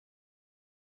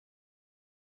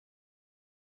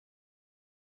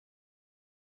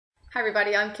Hi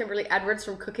everybody, I'm Kimberly Edwards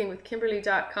from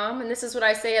cookingwithkimberly.com, and this is what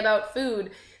I say about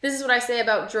food. This is what I say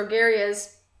about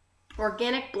Drogeria's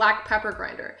organic black pepper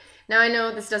grinder. Now I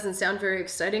know this doesn't sound very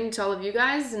exciting to all of you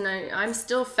guys, and I'm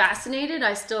still fascinated.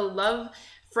 I still love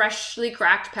freshly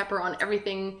cracked pepper on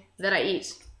everything that I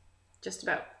eat. Just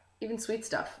about. Even sweet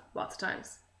stuff, lots of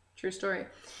times. True story.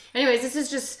 Anyways, this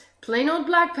is just plain old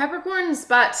black peppercorns,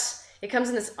 but it comes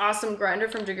in this awesome grinder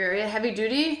from Drogeria, heavy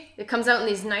duty. It comes out in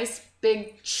these nice,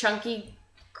 big, chunky,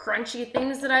 crunchy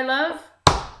things that I love.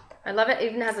 I love it.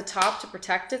 It even has a top to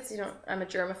protect it, so you don't. I'm a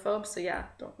germaphobe, so yeah,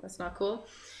 that's not cool.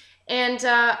 And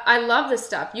I love this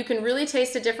stuff. You can really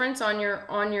taste a difference on your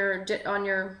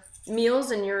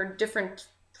meals and your different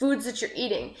foods that you're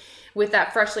eating with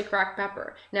that freshly cracked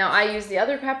pepper. Now I use the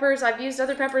other peppers. I've used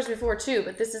other peppers before too,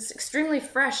 but this is extremely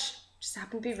fresh. Just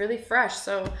happen to be really fresh,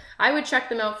 so I would check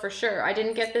them out for sure. I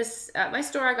didn't get this at my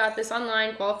store. I got this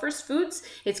online, Qualifirst Foods.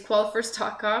 It's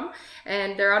qualifirst.com,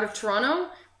 and they're out of Toronto.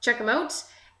 Check them out.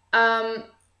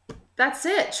 That's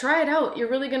it. Try it out. You're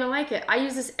really gonna like it. I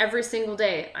use this every single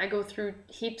day. I go through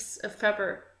heaps of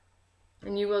pepper,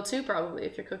 and you will too probably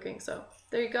if you're cooking. So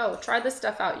there you go. Try this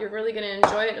stuff out. You're really gonna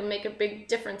enjoy it and make a big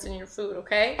difference in your food.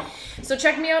 Okay? So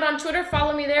check me out on Twitter.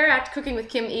 Follow me there at Cooking with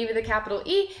Kim E with a capital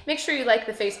E. Make sure you like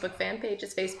the Facebook fan page.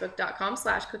 It's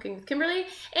facebook.com/cookingwithkimberly.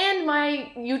 And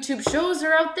my YouTube shows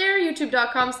are out there.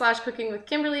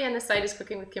 YouTube.com/cookingwithkimberly, and the site is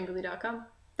cookingwithkimberly.com.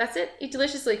 That's it. Eat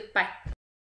deliciously. Bye.